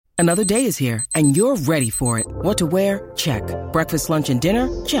Another day is here, and you're ready for it. What to wear? Check. Breakfast, lunch, and dinner?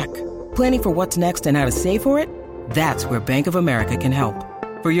 Check. Planning for what's next and how to save for it? That's where Bank of America can help.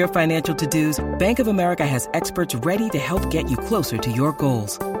 For your financial to-dos, Bank of America has experts ready to help get you closer to your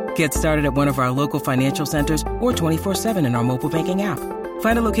goals. Get started at one of our local financial centers or 24/7 in our mobile banking app.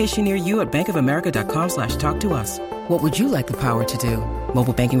 Find a location near you at bankofamerica.com/talktous. What would you like the power to do?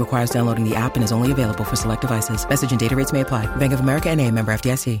 Mobile banking requires downloading the app and is only available for select devices. Message and data rates may apply. Bank of America N.A., member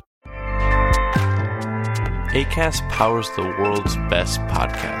FDIC. Acast powers the world's best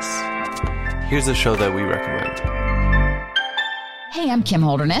podcasts. Here's a show that we recommend. Hey, I'm Kim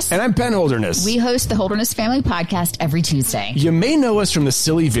Holderness. And I'm Ben Holderness. We host the Holderness Family Podcast every Tuesday. You may know us from the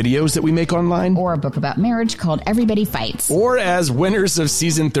silly videos that we make online. Or a book about marriage called Everybody Fights. Or as winners of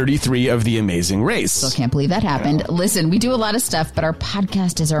season 33 of The Amazing Race. Still can't believe that happened. Yeah. Listen, we do a lot of stuff, but our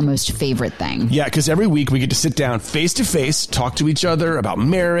podcast is our most favorite thing. Yeah, because every week we get to sit down face to face, talk to each other about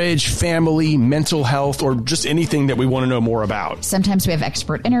marriage, family, mental health, or just anything that we want to know more about. Sometimes we have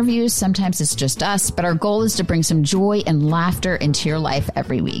expert interviews, sometimes it's just us, but our goal is to bring some joy and laughter into your life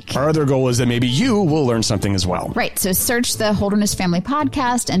every week. Our other goal is that maybe you will learn something as well. Right. So search the Holderness Family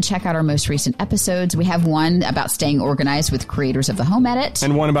Podcast and check out our most recent episodes. We have one about staying organized with creators of the Home Edit.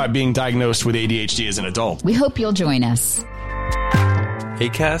 And one about being diagnosed with ADHD as an adult. We hope you'll join us.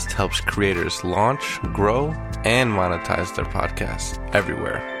 Acast helps creators launch, grow, and monetize their podcasts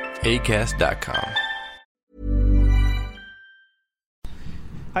everywhere. Acast.com.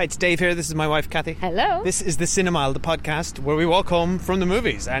 Hi, it's Dave here. This is my wife, Kathy. Hello. This is the Cinemile, the podcast where we walk home from the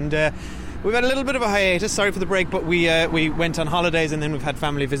movies. And we've had a little bit of a hiatus. Sorry for the break, but we went on holidays and then we've had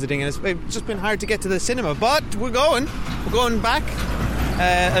family visiting. And it's just been hard to get to the cinema. But we're going back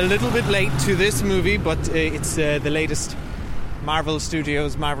a little bit late to this movie. But it's the latest Marvel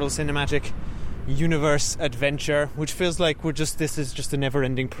Studios, Marvel Cinematic Universe adventure, which feels like this is just a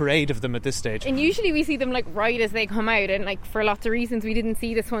never-ending parade of them at this stage. And usually we see them like right as they come out, and like for lots of reasons we didn't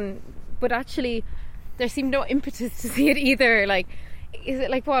see this one, but actually there seemed no impetus to see it either. Like, is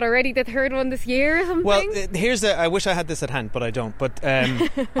it like what, already the third one this year or something? Well, I wish I had this at hand, but I don't. But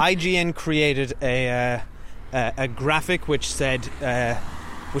IGN created a graphic which said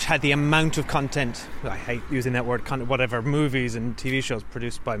which had the amount of content, I hate using that word, whatever, movies and TV shows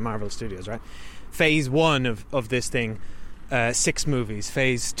produced by Marvel Studios, right? Phase 1 of this thing, 6 movies.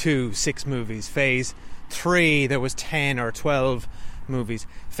 Phase 2, 6 movies. Phase 3, there was 10 or 12 movies.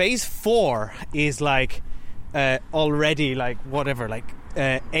 Phase 4 is like already like whatever, like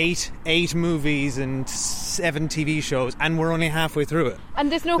 8 movies and 7 TV shows, and we're only halfway through it.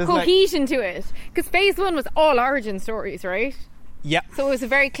 And there's no cohesion to it, because Phase 1 was all origin stories, right? Yeah. So it was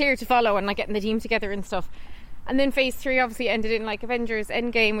very clear to follow and like getting the team together and stuff. And then Phase 3 obviously ended in like Avengers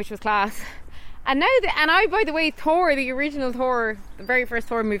Endgame, which was class. And now, by the way, Thor, the original Thor, the very first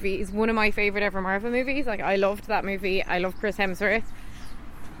Thor movie, is one of my favourite ever Marvel movies. Like, I loved that movie. I love Chris Hemsworth.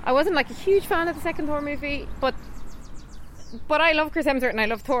 I wasn't like a huge fan of the second Thor movie, but I love Chris Hemsworth and I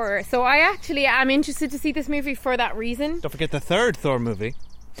love Thor. So I actually am interested to see this movie for that reason. Don't forget the third Thor movie,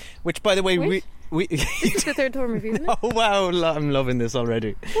 which, by the way, this is the third Thor movie, isn't it? Oh wow, I'm loving this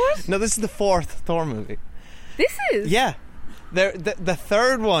already. What? No, this is the fourth Thor movie. This is? Yeah. The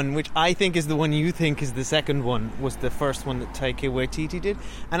third one, which I think is the one you think is the second one, was the first one that Taika Waititi did.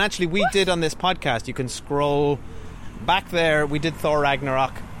 And actually we did on this podcast, you can scroll back there, we did Thor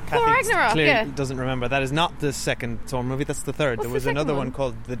Ragnarok. Thor Ragnarok, yeah. Doesn't remember. That is not the second Thor movie, that's the third. What's there was the another one? one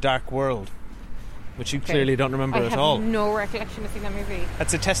called The Dark World, which you clearly don't remember at all. I have no recollection of seeing that movie.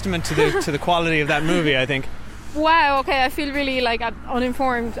 That's a testament to the quality of that movie, I think. Wow, okay, I feel really like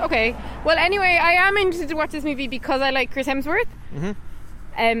uninformed. Okay, well anyway, I am interested to watch this movie because I like Chris Hemsworth.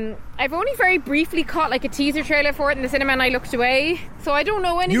 Mm-hmm. I've only very briefly caught like a teaser trailer for it in the cinema and I looked away, so I don't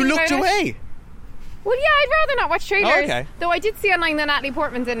know anything about it. You looked away? Well, yeah, I'd rather not watch trailers. Oh, okay. Though I did see online that Natalie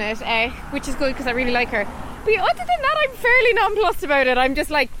Portman's in it, which is good because I really like her. But other than that, I'm fairly nonplussed about it. I'm just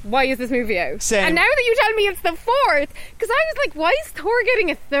like, why is this movie out? Same. And now that you tell me it's the fourth, because I was like, why is Thor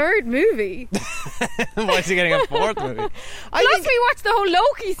getting a third movie? Why is he getting a fourth movie? Plus, we watched the whole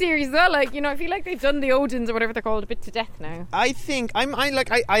Loki series as well. Like, you know, I feel like they've done the Odins or whatever they're called a bit to death now. I think I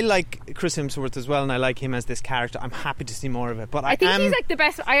like Chris Hemsworth as well, and I like him as this character. I'm happy to see more of it. But I think he's like the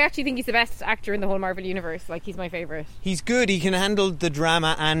best. I actually think he's the best actor in the whole Marvel universe. Like, he's my favourite. He's good. He can handle the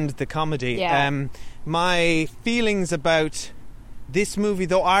drama and the comedy. Yeah. My feelings about this movie,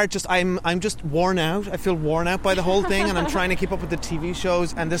 though, are just I'm just worn out. I feel worn out by the whole thing, and I'm trying to keep up with the TV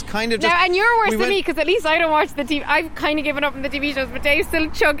shows, and there's kind of just... Now, and you're worse than me, because at least I don't watch the TV. I've kind of given up on the TV shows, but Dave's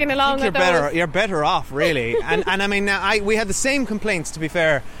still chugging along with those. You're better off, really. and I mean, now we had the same complaints, to be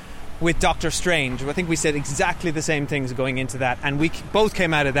fair, with Doctor Strange. I think we said exactly the same things going into that, and we both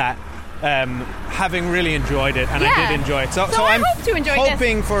came out of that having really enjoyed it, and I did enjoy it. So I I'm hope to enjoy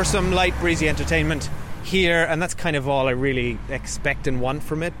hoping for some light, breezy entertainment here, and that's kind of all I really expect and want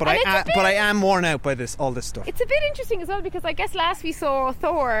from it. But I am worn out by all this stuff. It's a bit interesting as well, because I guess last we saw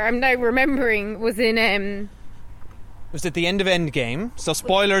Thor, I'm now remembering, was in it was at the end of Endgame, so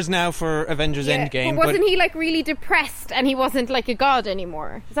spoilers now for Avengers Endgame. But wasn't he like really depressed, and he wasn't like a god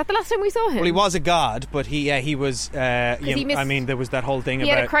anymore? Is that the last time we saw him? Well, he was a god, but he was. I mean, there was that whole thing he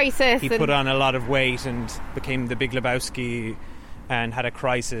about had a crisis. He put on a lot of weight and became the Big Lebowski, and had a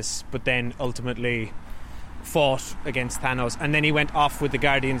crisis, but then ultimately fought against Thanos, and then he went off with the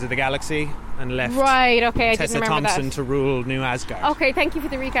Guardians of the Galaxy and left Tessa Thompson to rule New Asgard. Okay, thank you for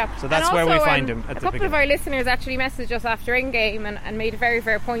the recap. So that's where we find him at the beginning. A couple of our listeners actually messaged us after Endgame and made very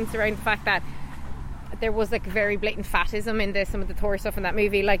fair points around the fact that there was like very blatant fatism in some of the Thor stuff in that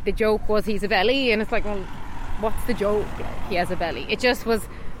movie. Like the joke was he's a belly, and it's like, well, what's the joke? Like, he has a belly. It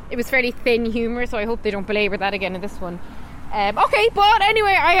was fairly thin humour, so I hope they don't belabor that again in this one. Okay, but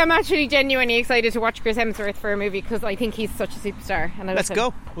anyway, I am actually genuinely excited to watch Chris Hemsworth for a movie, because I think he's such a superstar. And Let's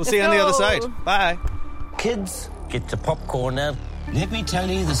go. We'll see you on the other side. Bye. Kids, get your popcorn now. Let me tell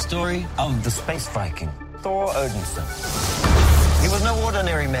you the story of the space Viking, Thor Odinson. He was no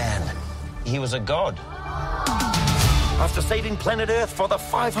ordinary man. He was a god. After saving planet Earth for the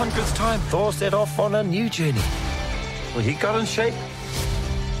 500th time, Thor set off on a new journey. Well, he got in shape.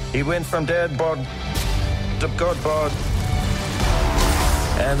 He went from dad bod to god bod.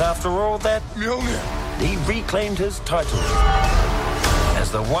 And after all that, he reclaimed his title as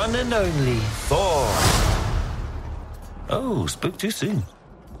the one and only Thor. Oh, spoke too soon.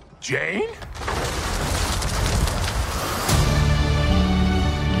 Jane?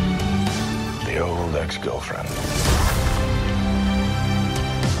 The old ex-girlfriend.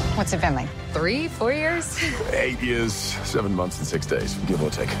 What's it been, like 3-4 years? 8 years, 7 months and 6 days, give or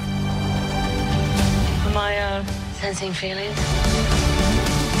take. Am I sensing feelings?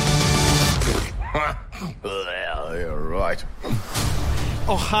 Well, you're right.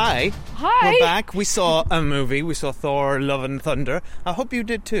 Oh, hi. Hi. We're back. We saw a movie. We saw Thor, Love and Thunder. I hope you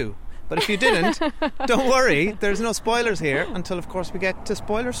did too. But if you didn't, don't worry. There's no spoilers here until, of course, we get to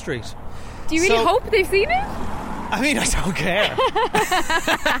Spoiler Street. Do you really hope they've seen it? I mean, I don't care.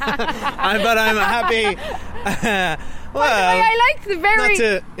 But I'm happy. Well, I liked the very...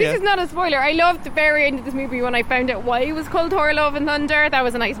 this is not a spoiler. I loved the very end of this movie when I found out why it was called Thor, Love and Thunder. That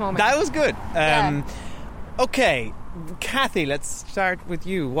was a nice moment. That was good. Okay, Kathy, let's start with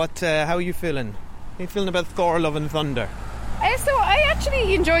you. How are you feeling? How are you feeling about Thor, Love and Thunder? So I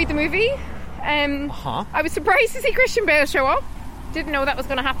actually enjoyed the movie. I was surprised to see Christian Bale show up. Didn't know that was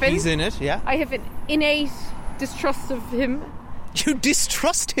going to happen. He's in it, yeah. I have an innate distrust of him. You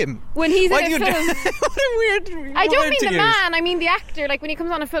distrust him? When he's in a film. What a weird I don't mean the man, I mean the actor. Like when he comes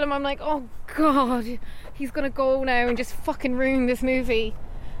on a film, I'm like, oh God, he's going to go now and just fucking ruin this movie.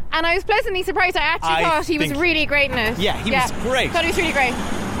 And I was pleasantly surprised. I actually thought he was really great in it. Yeah, he was great. I thought he was really great.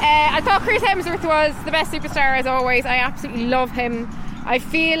 I thought Chris Hemsworth was the best superstar as always. I absolutely love him. I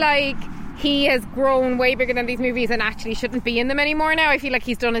feel like he has grown way bigger than these movies and actually shouldn't be in them anymore now. I feel like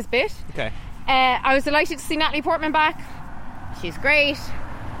he's done his bit. Okay. I was delighted to see Natalie Portman back. She's great.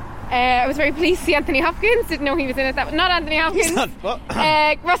 I was very pleased to see Anthony Hopkins. Didn't know he was in it. That was not Anthony Hopkins. He's not,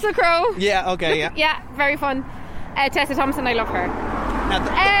 Russell Crowe. Yeah, okay, yeah. Yeah, very fun. Tessa Thompson, I love her.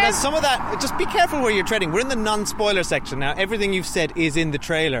 Now, some of that, just be careful where you're treading. We're in the non-spoiler section now. Everything you've said is in the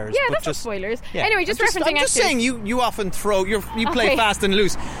trailers. Yeah, that's not spoilers. Yeah. Anyway, referencing I'm just saying, you often play fast and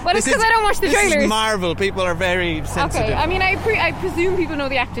loose. Well, it's because I don't watch the trailers. This is Marvel. People are very sensitive. Okay, I mean, I presume people know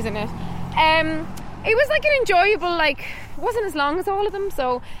the actors in it. It was like an enjoyable, it wasn't as long as all of them,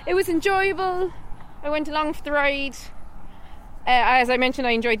 so it was enjoyable. I went along for the ride. As I mentioned,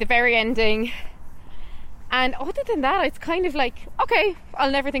 I enjoyed the very ending. And other than that, it's kind of like, okay,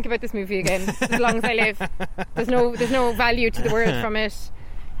 I'll never think about this movie again as long as I live. There's no value to the world from it.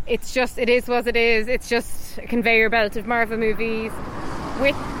 It's just, it is what it is. It's just a conveyor belt of Marvel movies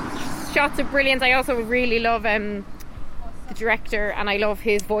with shots of brilliance. I also really love the director, and I love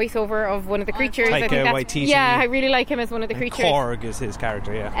his voiceover of one of the creatures. Taika Waititi. Yeah, I really like him as one of the creatures. Korg is his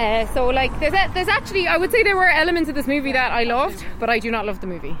character, yeah. So there's actually, I would say there were elements of this movie that I loved, but I do not love the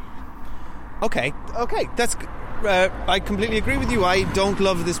movie. Okay, that's. I completely agree with you. I don't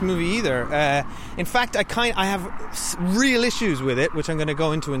love this movie either. In fact, I have real issues with it, which I'm going to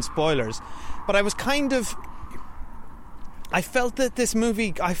go into in spoilers. But I was kind of I felt that this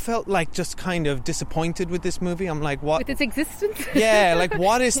movie, I felt like just kind of disappointed with this movie. I'm like, what? With its existence? Yeah, like,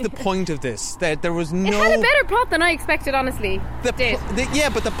 what is the point of this? There was no... It had a better plot than I expected, honestly. But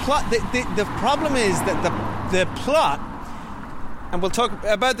the plot... The problem is that the plot... And we'll talk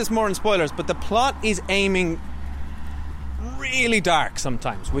about this more in spoilers, but the plot is aiming really dark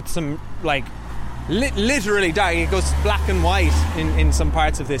sometimes, with some, like, literally dark. It goes black and white in some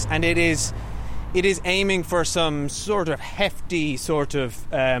parts of this, and it is aiming for some sort of hefty sort of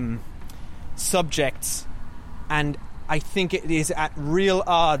subjects, and I think it is at real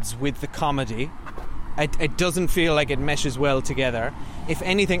odds with the comedy. It doesn't feel like it meshes well together. If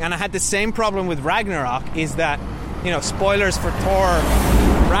anything, and I had the same problem with Ragnarok, is that, you know, spoilers for Thor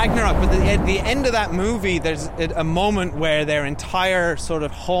Ragnarok, but at the end of that movie there's a moment where their entire sort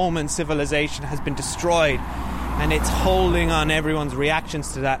of home and civilization has been destroyed, and it's holding on everyone's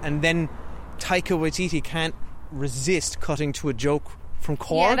reactions to that, and then Taika Waititi can't resist cutting to a joke from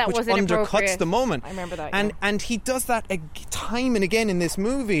Korg, which undercuts the moment. I remember that. And he does that time and again in this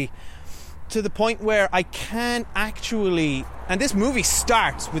movie, to the point where I can't actually... And this movie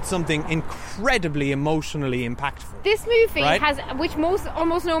starts with something incredibly emotionally impactful. This movie right? has, which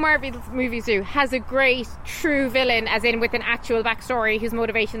almost no Marvel movies do, has a great true villain, as in with an actual backstory whose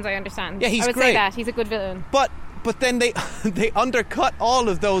motivations I understand. Yeah, he's I would great. say that he's a good villain. But then they undercut all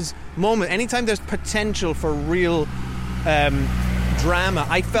of those moments. Anytime there's potential for real drama,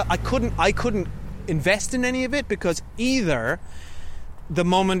 I felt I couldn't invest in any of it, because either the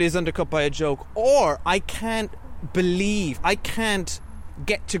moment is undercut by a joke, or I can't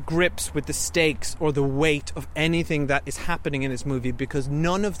get to grips with the stakes or the weight of anything that is happening in this movie, because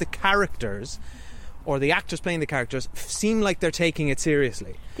none of the characters or the actors playing the characters seem like they're taking it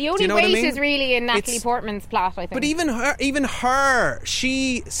seriously. The only weight is really in Natalie Portman's plot, I think. But even her,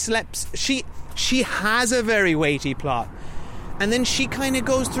 she has a very weighty plot. And then she kind of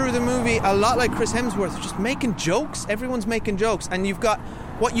goes through the movie a lot like Chris Hemsworth, just making jokes. Everyone's making jokes. And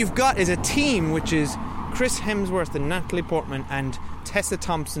what you've got is a team which is Chris Hemsworth and Natalie Portman and Tessa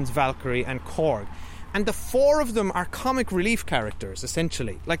Thompson's Valkyrie and Korg. And the four of them are comic relief characters,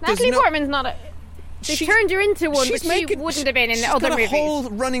 essentially. Like, Natalie Portman's not a... They turned her into one, but she wouldn't have been in the other movies. She's got a whole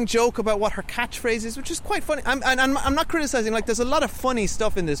running joke about what her catchphrase is, which is quite funny. I'm not criticising. Like, there's a lot of funny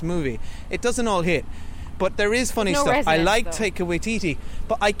stuff in this movie. It doesn't all hit, but there is funny stuff. I like Taika Waititi,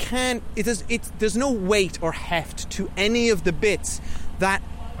 but I can't. There's no weight or heft to any of the bits that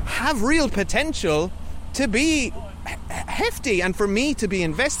have real potential to be hefty and for me to be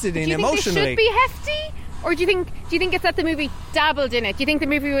invested in emotionally. Do you think they should be hefty? Or do you think it's that the movie dabbled in it? Do you think the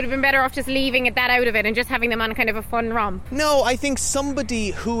movie would have been better off just leaving that out of it and just having them on kind of a fun romp? No, I think somebody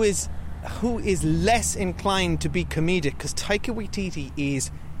who is less inclined to be comedic, because Taika Waititi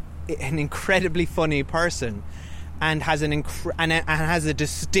is an incredibly funny person and has has a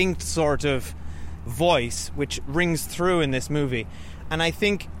distinct sort of voice which rings through in this movie, and I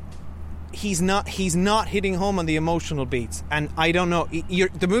think he's not hitting home on the emotional beats, and I don't know,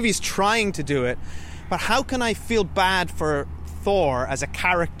 the movie's trying to do it. But how can I feel bad for Thor as a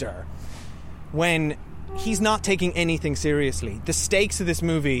character when he's not taking anything seriously? The stakes of this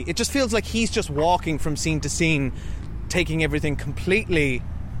movie, it just feels like he's just walking from scene to scene, taking everything completely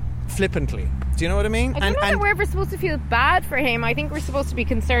flippantly. Do you know what I mean? I don't know that we're ever supposed to feel bad for him. I think we're supposed to be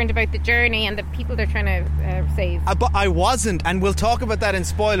concerned about the journey and the people they're trying to save. But I wasn't, and we'll talk about that in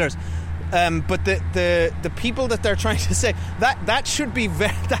spoilers. But the people that they're trying to save, that should be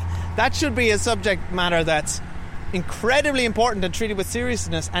that should be a subject matter that's incredibly important and treated with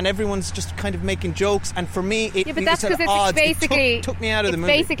seriousness, and everyone's just kind of making jokes, and for me but that's because it's basically it took me out of the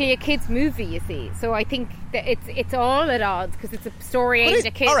movie. It's basically a kids movie, you see, so I think that it's all at odds because it's a story aimed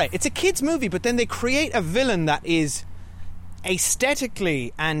at kids. Alright, it's a kids movie, but then they create a villain that is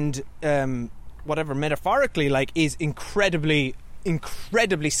aesthetically and whatever metaphorically like is incredibly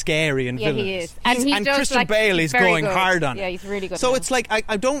scary and villainous. He is. And Christian Bale is going hard on it. Yeah, he's really good. So it's like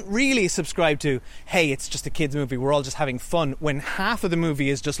I don't really subscribe to, hey, it's just a kids movie, we're all just having fun, when half of the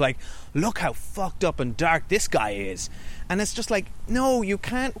movie is just like, look how fucked up and dark this guy is. And it's just like, no, you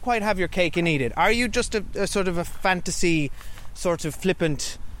can't quite have your cake and eat it. Are you just a sort of a fantasy sort of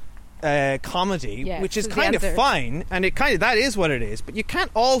flippant comedy, which is kind of fine, and that is what it is, but you can't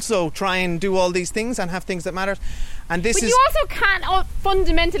also try and do all these things and have things that matter. And this but you also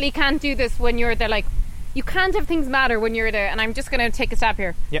fundamentally can't do this when you're like, you can't have things matter when you're and I'm just going to take a stab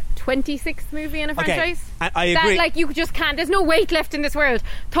here. 26th movie in a franchise. I agree. That, like, you just can't. There's no weight left in this world.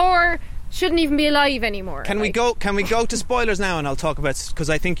 Thor shouldn't even be alive anymore. Can we go to spoilers now, and I'll talk about, because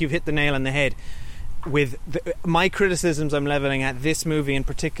I think you've hit the nail on the head with my criticisms I'm leveling at this movie in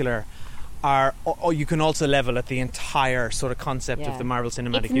particular are, or you can also level at the entire sort of concept of the Marvel Cinematic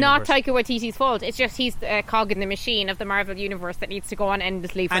Universe. It's not Taika Waititi's fault. It's just he's a cog in the machine of the Marvel Universe that needs to go on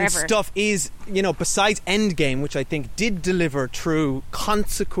endlessly forever. And stuff is, besides Endgame, which I think did deliver true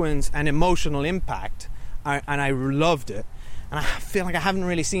consequence and emotional impact, and I loved it, and I feel like I haven't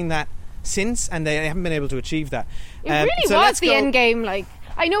really seen that since, and they haven't been able to achieve that. It really was the Endgame. Like,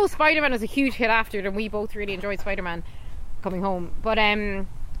 I know Spider-Man was a huge hit after it, and we both really enjoyed Spider-Man Coming Home, but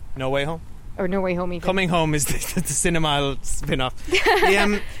No Way Home? Or No Way Home even. Coming Home is the cinema spin-off.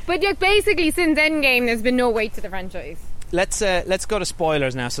 But basically since Endgame there's been no weight to the franchise. Let's go to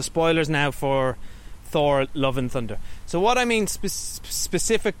spoilers now. So spoilers now for Thor Love and Thunder. So what I mean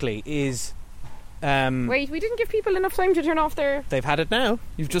specifically is wait, we didn't give people enough time to turn off their... They've had it now.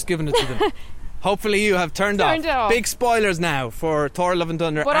 You've just given it to them. Hopefully you have turned off. Big spoilers now for Thor Love and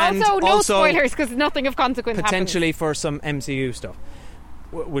Thunder. But and also no spoilers because nothing of consequence potentially happens. For some MCU stuff,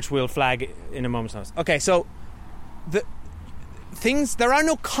 which we'll flag in a moment's notice. Okay, so there are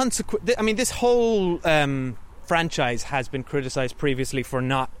no consequences. I mean, this whole franchise has been criticised previously for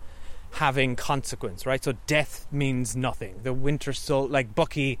not having consequence, right? So death means nothing. The Winter Soldier, like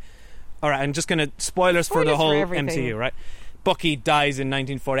Bucky... Alright, I'm just going to... Spoilers for the whole MCU, right? Bucky dies in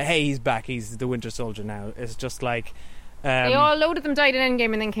 1940. Hey, he's back. He's the Winter Soldier now. It's just like... they all, a load of them died in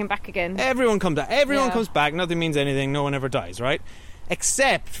Endgame and then came back again. Everyone comes back. Everyone comes back. Nothing means anything. No one ever dies, right?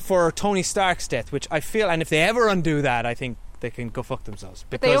 Except for Tony Stark's death, which I feel... And if they ever undo that, I think they can go fuck themselves.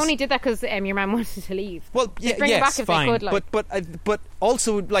 But they only did that because your man wanted to leave. Well, yeah, bring yes, it back if fine. They could, like. But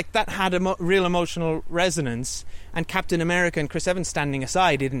also, like, that had a real emotional resonance. And Captain America and Chris Evans standing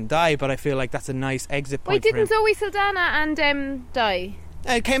aside didn't die, but I feel like that's a nice exit point. Wait, didn't Zoe Saldana and die?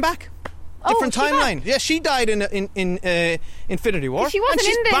 It came back. Different timeline. Back? Yeah, she died in Infinity War. She wasn't and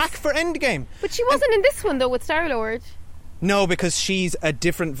she's in this. back for Endgame. But she wasn't in this one though with Star-Lord. No, because she's a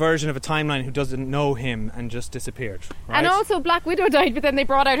different version of a timeline who doesn't know him and just disappeared. Right? And also Black Widow died, but then they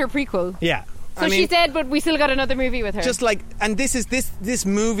brought out her prequel. Yeah. So she's dead, but we still got another movie with her. Just like, and this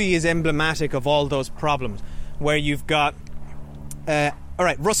movie is emblematic of all those problems, where you've got, all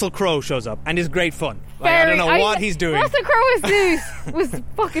right, Russell Crowe shows up and is great fun. Like, I don't know what he's doing. Russell Crowe was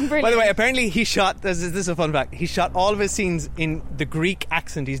fucking brilliant. By the way, apparently he shot. This is a fun fact. He shot all of his scenes in the Greek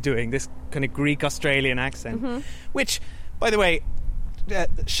accent he's doing, this kind of Greek Australian accent, which. By the way,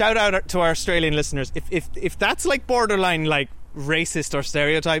 shout out to our Australian listeners. If that's like borderline like racist or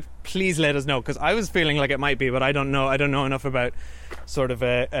stereotype, please let us know, because I was feeling like it might be, but I don't know. I don't know enough about sort of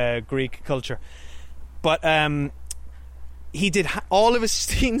Greek culture. But he did all of his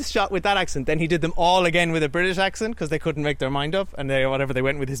scenes shot with that accent. Then he did them all again with a British accent because they couldn't make their mind up, and they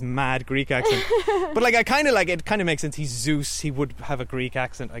went with his mad Greek accent. But like, I kind of like it. Kind of makes sense. He's Zeus. He would have a Greek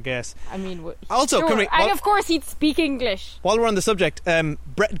accent, I guess. I mean, also, sure. And of course, he'd speak English. While we're on the subject,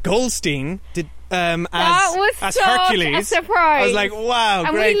 Brett Goldstein did as such Hercules. A surprise. I was like, wow, and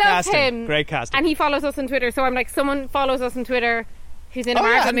great we love casting. Him. Great casting. And he follows us on Twitter, so I'm like, someone follows us on Twitter. Who's in a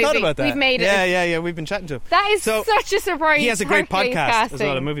Marvel I hadn't movie. thought about that. We've made it. Yeah. We've been chatting to him. That is such a surprise. He has a great Hercules podcast casting. as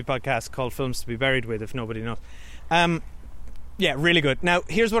well, a movie podcast called Films to Be Buried With, if nobody knows. Yeah, really good. Now,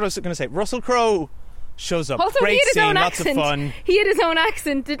 here's what I was going to say. Russell Crowe shows up. Also, great he had his scene, own lots accent. of fun. He had his own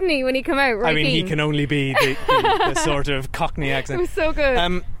accent, didn't he, when he came out? Right, I mean, he can only be the sort of Cockney accent. It was so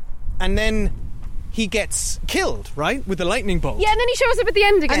good. And then he gets killed, right, with a lightning bolt. Yeah, and then he shows up at the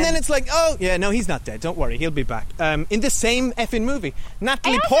end again. And then it's like, oh, yeah, no, he's not dead. Don't worry, he'll be back. In the same effing movie,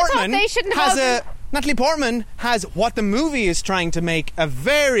 Natalie Portman has what the movie is trying to make a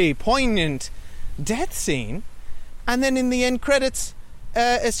very poignant death scene, and then in the end credits,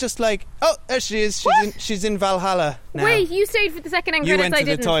 it's just like, oh, there she is. She's in Valhalla now. Wait, you stayed for the second end credits? You went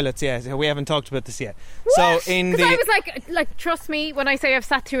to the toilets, yeah. We haven't talked about this yet. What? So in because I was like, trust me when I say I've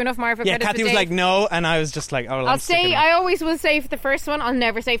sat through enough Marvel credits. Yeah, Kathy was like, no, and I was just like, oh, I'll say. I always will save the first one. I'll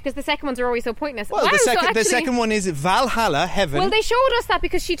never save because the second ones are always so pointless. Well, the second one is Valhalla, heaven. Well, they showed us that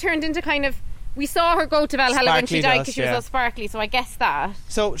because she turned into kind of. We saw her go to Valhalla when she died because she was all sparkly, so I guess that.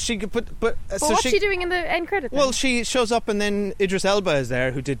 So she could but what's she doing in the end credits? Well, she shows up and then Idris Elba is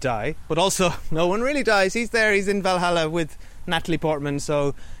there, who did die, but also no one really dies. He's there. He's in Valhalla with Natalie Portman.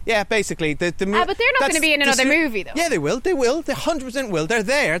 So yeah, basically the but they're not going to be in another movie though. Yeah, they will. They 100% will. They're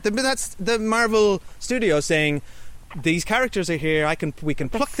there. That's the Marvel studio saying, these characters are here. We can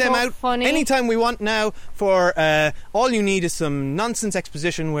pluck them out anytime we want now. For all you need is some nonsense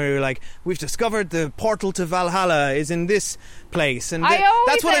exposition where you're like, we've discovered the portal to Valhalla is in this place, and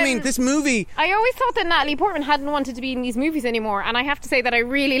that's what I mean. This movie. I always thought that Natalie Portman hadn't wanted to be in these movies anymore, and I have to say that I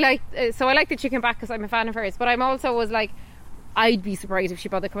really like. So I like that she came back because I'm a fan of hers, but I'm also was like, I'd be surprised if she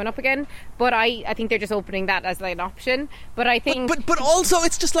bothered coming up again. But I think they're just opening that as like an option. But I think, but also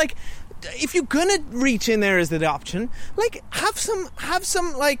it's just like. if you're gonna reach in there as the option, like have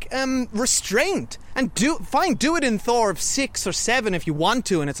some like restraint and do it in Thor 6 or 7 if you want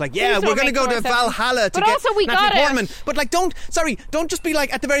to, and it's like, yeah, we're gonna go to Valhalla to but get also we Natalie got Portman. it. But like, don't just be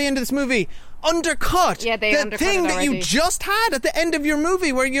like at the very end of this movie undercut the thing that you already. just had at the end of your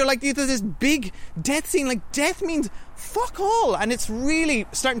movie where you're like, there's this big death scene. Like, death means fuck all, and it's really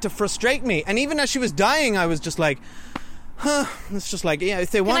starting to frustrate me. And even as she was dying, I was just like, it's just like, yeah, if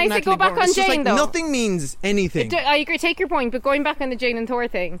they want Natalie go back Portman, on it's just Jane, like though? nothing means anything. I agree, take your point, but going back on the Jane and Thor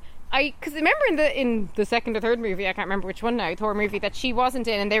thing, because remember in the second or third movie, I can't remember which one now, Thor movie, that she wasn't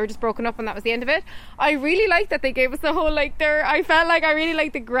in and they were just broken up and that was the end of it. I really liked that they gave us the whole, like, I felt like I really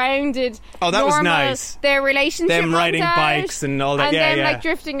liked the grounded, that was normal, nice. Their relationship, them riding montage, bikes and all that, and yeah, them like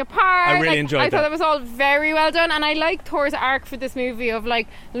drifting apart. I really enjoyed I that. thought that was all very well done, and I liked Thor's arc for this movie of like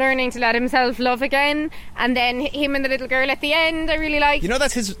learning to let himself love again, and then him and the little girl at the end. I really liked. You know,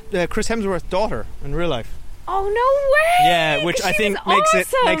 that's his Chris Hemsworth's daughter in real life. Oh, no way! Yeah, which I think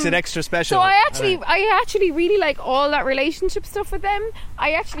makes it extra special. So I actually really like all that relationship stuff with them.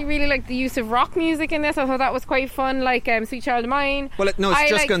 I actually really like the use of rock music in this. I thought that was quite fun, like Sweet Child of Mine. Well, it's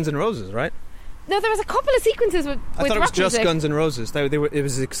just Guns N' Roses, right? No, there was a couple of sequences with I thought it was rock just music. Guns N' Roses. It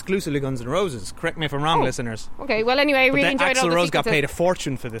was exclusively Guns N' Roses. Correct me if I'm wrong, listeners. Okay, well anyway, I really enjoyed all the Axl Rose sequences. got paid a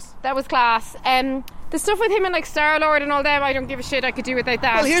fortune for this. That was class. The stuff with him and like Star-Lord and all them, I don't give a shit. I could do without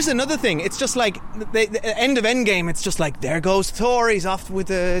that. Well, here's another thing. It's just like the end of Endgame. It's just like, there goes Thor. He's off with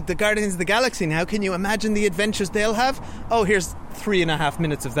the Guardians of the Galaxy now. Can you imagine the adventures they'll have? Oh, here's 3.5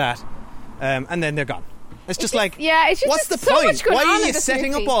 minutes of that, and then they're gone. It's just like, what's the so point? much going Why on are in you this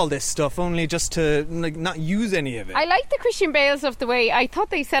setting movie? up all this stuff only just to like not use any of it? I like the Christian Bale stuff the way I thought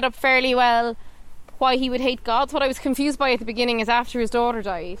they set up fairly well why he would hate gods. What I was confused by at the beginning is after his daughter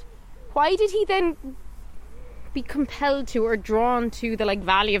died, why did he then be compelled to or drawn to the like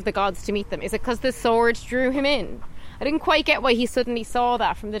Valley of the Gods to meet them? Is it because the sword drew him in? I didn't quite get why he suddenly saw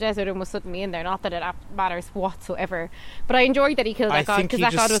that from the desert and was suddenly in there. Not that it matters whatsoever, but I enjoyed that he killed that god because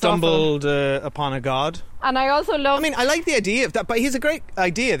that god was awful. I think he just stumbled upon a god. And I also love. I mean, I like the idea of that, but he's a great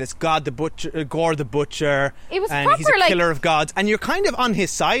idea. This God the Butcher, Gore the Butcher, it was and proper, he's a like, killer of gods, and you're kind of on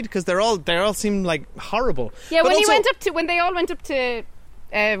his side because they all seem like horrible. Yeah, but when they all went up to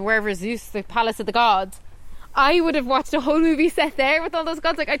wherever Zeus, the palace of the gods, I would have watched a whole movie set there with all those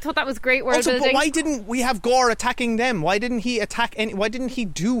gods. Like, I thought that was great world building. But why didn't we have Gore attacking them? Why didn't he attack why didn't he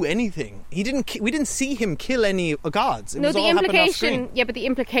do anything? We didn't see him kill any gods. No, the implication. Yeah, but the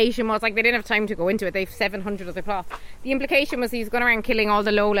implication was like they didn't have time to go into it. They've 700 other plots. The implication was he's going around killing all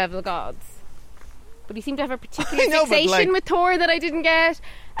the low-level gods. But he seemed to have a particular fixation with Thor that I didn't get.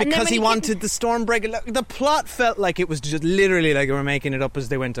 Because he wanted the Stormbreaker. The plot felt like it was just literally like they were making it up as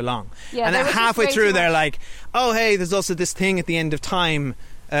they went along. Yeah, and then halfway through they're like, oh hey, there's also this thing at the end of time,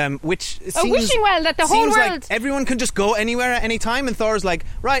 which seems, wishing well that the whole world, like everyone can just go anywhere at any time, and Thor's like,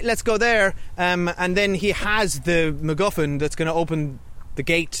 right, let's go there, and then he has the MacGuffin that's going to open the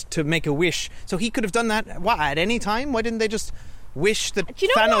gate to make a wish. So he could have done that at any time. Why didn't they just wish that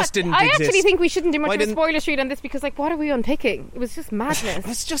Thanos didn't exist? I actually think we shouldn't do much of a spoiler street on this because, like, what are we unpicking? It was just madness. It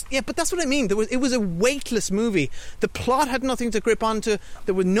was just, but that's what I mean. It was a weightless movie. The plot had nothing to grip onto.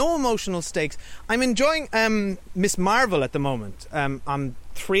 There were no emotional stakes. I'm enjoying Miss Marvel at the moment. I'm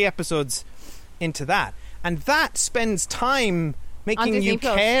 3 episodes into that, and that spends time making you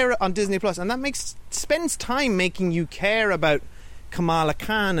care on Disney Plus, and that spends time making you care about Kamala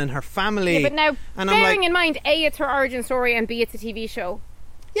Khan and her family. Yeah, but now, bearing in mind, A, it's her origin story, and B, it's a TV show.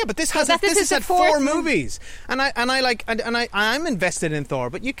 Yeah, but this has had 4 movies, and I'm invested in Thor.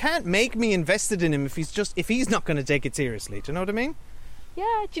 But you can't make me invested in him if he's not going to take it seriously. Do you know what I mean?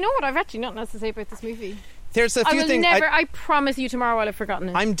 Yeah. Do you know what? I've actually nothing else to say about this movie. There's a few things. I promise you tomorrow I'll have forgotten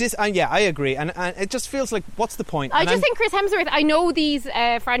it. I agree, and it just feels like, what's the point? I just think Chris Hemsworth. I know these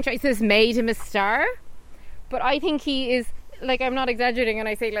franchises made him a star, but I think he is. Like, I'm not exaggerating when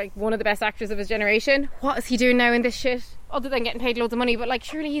I say, like, one of the best actors of his generation. What is he doing now in this shit? Other than getting paid loads of money, but, like,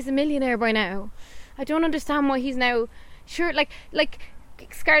 surely he's a millionaire by now. I don't understand why he's now... Sure, like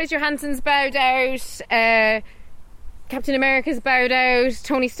Scarlett Johansson's bowed out, Captain America's bowed out,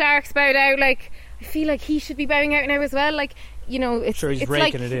 Tony Stark's bowed out. Like, I feel like he should be bowing out now as well. Like, you know... He's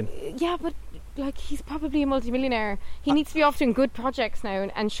raking it in. Yeah, but... Like, he's probably a multimillionaire. He needs to be off doing good projects now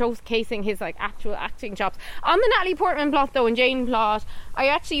and showcasing his, like, actual acting chops. On the Natalie Portman plot, though, and Jane plot, I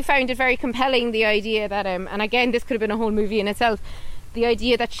actually found it very compelling, the idea that, and again, this could have been a whole movie in itself, the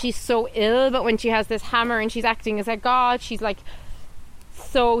idea that she's so ill, but when she has this hammer and she's acting as a god, she's, like,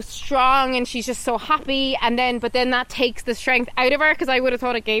 so strong and she's just so happy, but then that takes the strength out of her, because I would have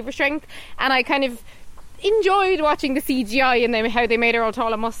thought it gave her strength, and I kind of... enjoyed watching the CGI and how they made her all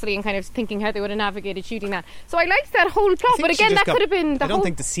tall and muscly and kind of thinking how they would have navigated shooting that. So I liked that whole plot, but again, that could have been I don't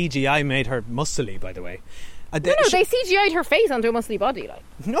think the CGI made her muscly, by the way. No, they CGI'd her face onto a muscly body. Like,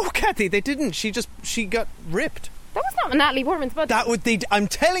 no, Kathy, they didn't. She got ripped. That was not Natalie Portman's body. I'm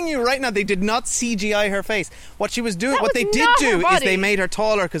telling you right now, they did not CGI her face. What she was doing, what they did do is they made her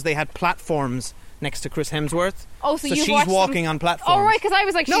taller because they had platforms next to Chris Hemsworth. Oh, so she's walking on platforms. Oh, right, because I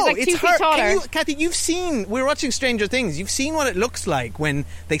was like, she's like 2 feet taller. Kathy, we're watching Stranger Things. You've seen what it looks like when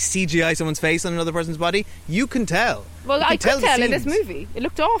they CGI someone's face on another person's body. You can tell. Well, I could tell in this movie. It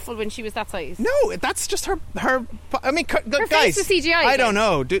looked awful when she was that size. No, that's just her. I mean, her guys, face was CGI. I don't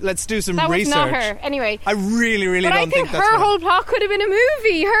know. Let's do some research. That was not her. Anyway, I really don't think that's her whole plot could have been a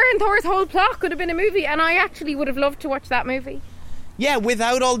movie. Her and Thor's whole plot could have been a movie, and I actually would have loved to watch that movie. Yeah,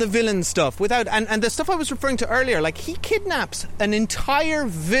 without all the villain stuff, and the stuff I was referring to earlier, like he kidnaps an entire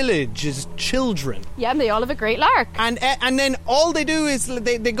village's children. Yeah, and they all have a great lark. And then all they do is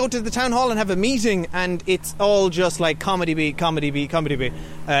they go to the town hall and have a meeting, and it's all just like comedy beat. Don't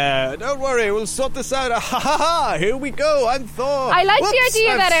worry, we'll sort this out. Ha ha ha! Here we go. I'm Thor. I like the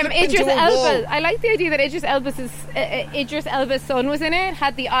idea that Idris Elba. I like the idea that Idris Elba's son was in it.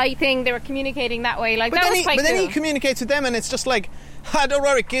 Had the eye thing. They were communicating that way. Like, but that was quite cool. But then he communicates with them, and it's just like, don't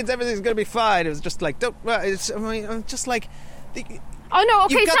worry, kids, everything's going to be fine. It was just like, I'm just like... Oh, no,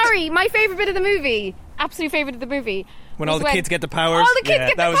 okay, sorry. My favourite bit of the movie, absolute favourite of the movie... When all the kids get the powers. All the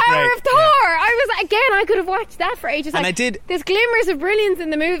kids get the power of Thor. Yeah. I could have watched that for ages. And I did. There's glimmers of brilliance in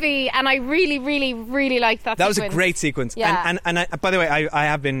the movie, and I really, really, really liked that sequence. That was a great sequence. Yeah. And I, by the way, I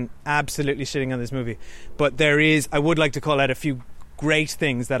have been absolutely shitting on this movie. But I would like to call out a few great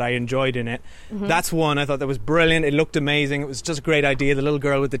things that I enjoyed in it. Mm-hmm. That's one. I thought that was brilliant. It looked amazing. It was just a great idea. The little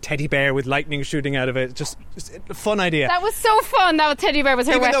girl with the teddy bear with lightning shooting out of it. Just a fun idea. That was so fun. That teddy bear was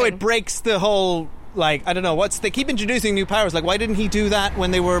her weapon. Even though it breaks the whole... Like, I don't know, they keep introducing new powers. Like, why didn't he do that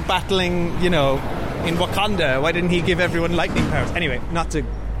when they were battling, in Wakanda? Why didn't he give everyone lightning powers? Anyway, not to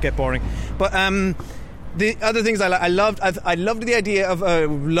get boring. But the other things I loved the idea of a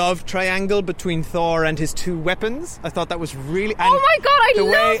love triangle between Thor and his two weapons. I thought that was really... Oh my God, I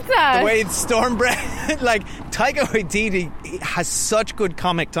loved that! The way Stormbreath... like, Taika Waititi has such good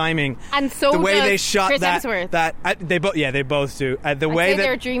comic timing. And so the way they shot Chris that... Hemsworth. They both do. The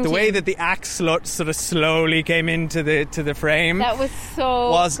way that the axe sort of slowly came into the frame... That was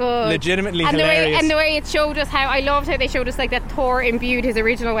so good. Legitimately hilarious. And the way it showed us I loved how they showed us, like, that Thor imbued his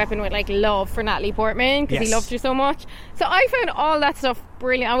original weapon with, like, love for Natalie Portman. Because he loved her so much. So I found all that stuff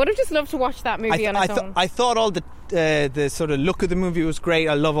brilliant. I would have just loved to watch that movie on its own. I thought all the sort of look of the movie was great.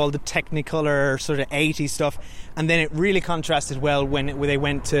 I love all the Technicolor sort of 80s stuff. And then it really contrasted well when they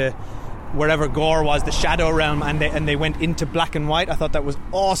went to wherever Gore was, the Shadow Realm, and they went into black and white. I thought that was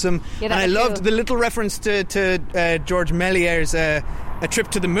awesome. Yeah, and I loved the little reference to George Méliès's A Trip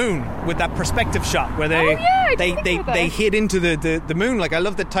to the Moon with that perspective shot where they hid into the moon. Like, I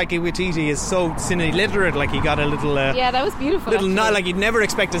love that Taika Waititi is so cine literate. Like, he got a little that was beautiful. Little nod, like you'd never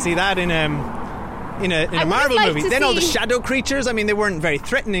expect to see that in a Marvel movie. Then all the shadow creatures, I mean, they weren't very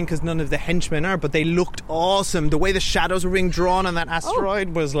threatening because none of the henchmen are, but they looked awesome. The way the shadows were being drawn on that asteroid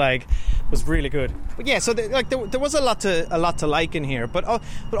was really good. But yeah, so there was a lot to like in here. But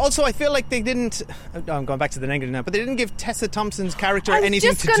also I feel like they didn't. I'm going back to the negative now. But they didn't give Tessa Thompson's character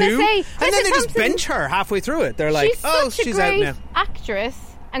anything to do, and then they just bench her halfway through it. They're like, she's out now. Actress.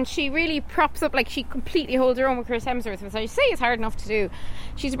 And she really props up, like, she completely holds her own with Chris Hemsworth, which I say is hard enough to do.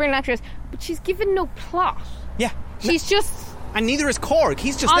 She's a brilliant actress, but she's given no plot. Yeah. She's just... And neither is Korg.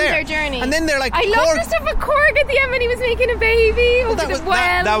 He's just on there. their journey. And then they're like, I love the stuff with Korg at the end when he was making a baby over the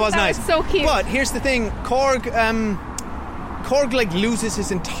well. That was nice. Was so cute. But here's the thing. Korg like loses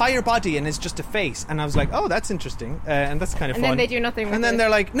his entire body and is just a face. And I was like, oh, that's interesting. And that's kind of fun. And then they do nothing with it. And then they're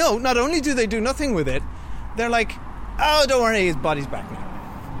like, no, not only do they do nothing with it, they're like, oh, don't worry, his body's back now.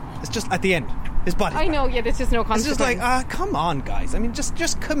 It's just at the end. His body. I know, yeah, there's just no consequence. It's just like, come on, guys. I mean,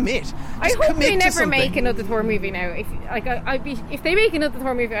 just commit. I hope they never make another Thor movie now. If they make another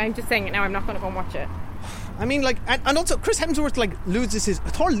Thor movie, I'm just saying it now, I'm not going to go and watch it. I mean, like, and also Chris Hemsworth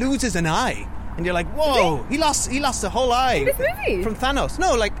Thor loses an eye, and you're like, whoa, he lost the whole eye. In this movie? From Thanos.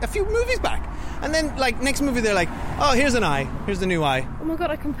 No, like a few movies back. And then, like, next movie they're like, oh, here's an eye, here's the new eye. Oh my God,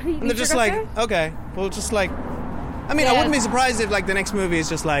 I completely. And they're just like, okay, well, just like. I mean, I wouldn't be surprised if, like, the next movie is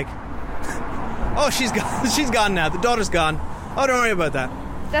just like, oh, she's gone now. The daughter's gone. Oh, don't worry about that.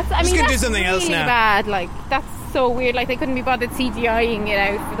 That's do something else now. Bad. Like, that's so weird. Like, they couldn't be bothered CGIing it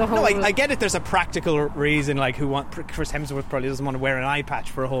out for the whole. No, I get it. There's a practical reason. Like, Chris Hemsworth probably doesn't want to wear an eye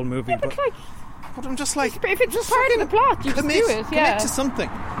patch for a whole movie. Yeah, but like, But I'm just like, if it's just part of the plot, you just do it. Commit to something.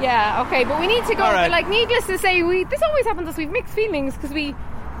 Yeah, okay, but we need to go. All right. But like, needless to say, this always happens to us. We've mixed feelings because we,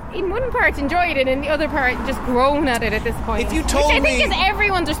 in one part, enjoyed it, and the other part just groan at it at this point. If you told Which I think me, is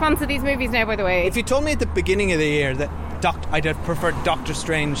everyone's response to these movies now. By the way, if you told me at the beginning of the year that I'd have preferred Doctor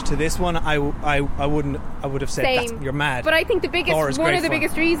Strange to this one, I would have said you're mad. But I think one of the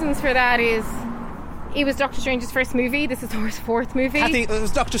biggest reasons for that is it was Doctor Strange's first movie. This is Thor's fourth movie. I think it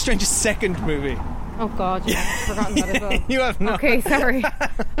was Doctor Strange's second movie. Oh God, yeah, I've forgotten that as well. You have not. Okay, sorry.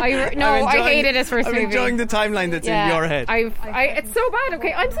 I hated his first movie. I'm enjoying the timeline that's in your head. It's so bad.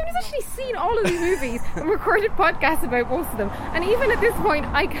 Okay, I'm somebody's actually seen all of these movies and recorded podcasts about most of them, and even at this point,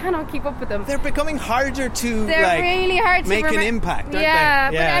 I cannot keep up with them. They're becoming harder to. They're really hard to make an impact, aren't they?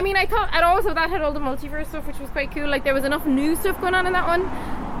 Yeah, but I mean, I thought, and also that had all the multiverse stuff, which was quite cool. Like there was enough new stuff going on in that one,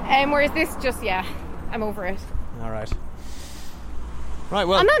 whereas this just, I'm over it. All right. Right,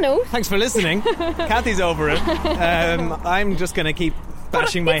 well, on that note, thanks for listening. Kathy's over it. I'm just going to keep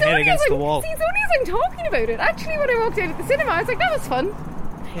bashing my head against the wall. See, it's only as I'm talking about it. Actually, when I walked out of the cinema, I was like, that was fun.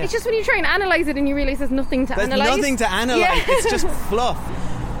 Yeah. It's just when you try and analyse it and you realise there's nothing to analyse. There's nothing to analyse. Yeah. It's just fluff.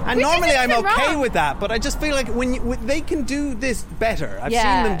 And normally I'm okay with that, but I just feel like they can do this better. I've seen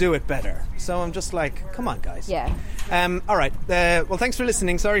them do it better. So I'm just like, come on, guys. Yeah. All right. Well, thanks for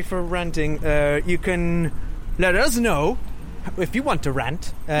listening. Sorry for ranting. You can let us know if you want to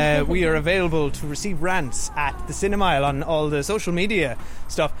rant. We are available to receive rants at the Cinemile on all the social media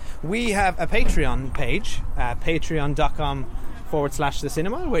stuff. We have a Patreon page, patreon.com/the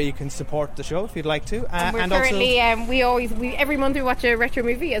Cinemile, where you can support the show if you'd like to. And we're currently, every month we watch a retro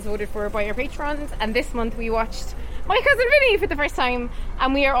movie as voted for by our patrons, and this month we watched My Cousin Vinny for the first time,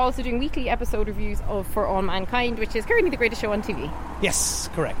 and we are also doing weekly episode reviews of For All Mankind, which is currently the greatest show on TV. Yes,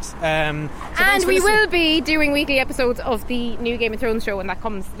 correct. And we will be doing weekly episodes of the new Game of Thrones show when that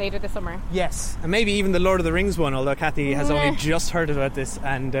comes later this summer. Yes, and maybe even the Lord of the Rings one, although Kathy has only just heard about this,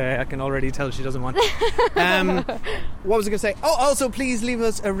 and I can already tell she doesn't want it. What was I going to say? Oh, also please leave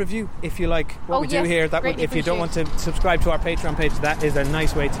us a review if you like what we do here. That would, if you don't want to subscribe to our Patreon page, that is a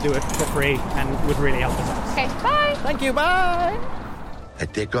nice way to do it for free and would really help us out. Okay, bye. Thank you, bye.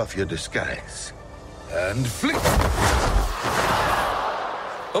 And take off your disguise. And flick.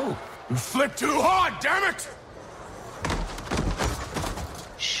 Oh, you flicked too hard, damn it!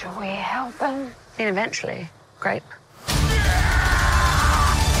 Shall we help them? And eventually, grape.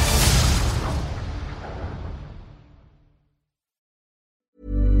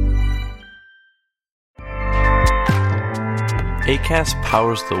 Acast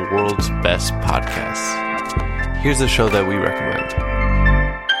powers the world's best podcasts. Here's a show that we recommend.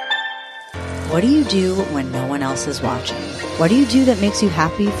 What do you do when no one else is watching? What do you do that makes you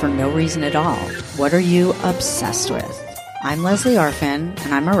happy for no reason at all? What are you obsessed with? I'm Leslie Arfin,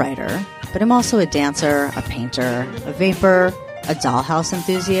 and I'm a writer, but I'm also a dancer, a painter, a vapor, a dollhouse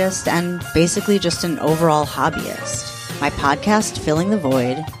enthusiast, and basically just an overall hobbyist. My podcast, Filling the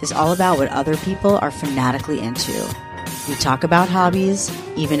Void, is all about what other people are fanatically into. We talk about hobbies,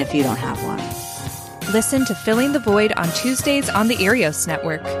 even if you don't have one. Listen to Filling the Void on Tuesdays on the Arios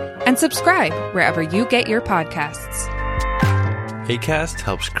Network and subscribe wherever you get your podcasts. Acast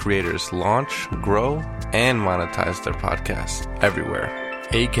helps creators launch, grow, and monetize their podcasts everywhere.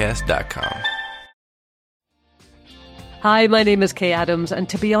 Acast.com. Hi, my name is Kay Adams, and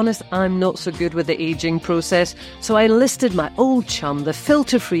to be honest, I'm not so good with the ageing process, so I enlisted my old chum, the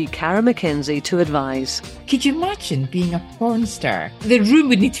filter-free Cara McKenzie, to advise. Could you imagine being a porn star? The room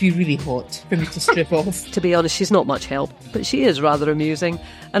would need to be really hot for me to strip off. To be honest, she's not much help, but she is rather amusing.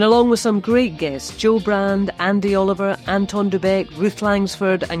 And along with some great guests, Joe Brand, Andy Oliver, Anton Dubeck, Ruth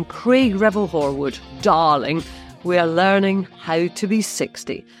Langsford, and Craig Revel-Horwood, darling, we are learning how to be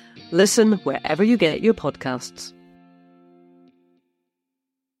 60. Listen wherever you get your podcasts.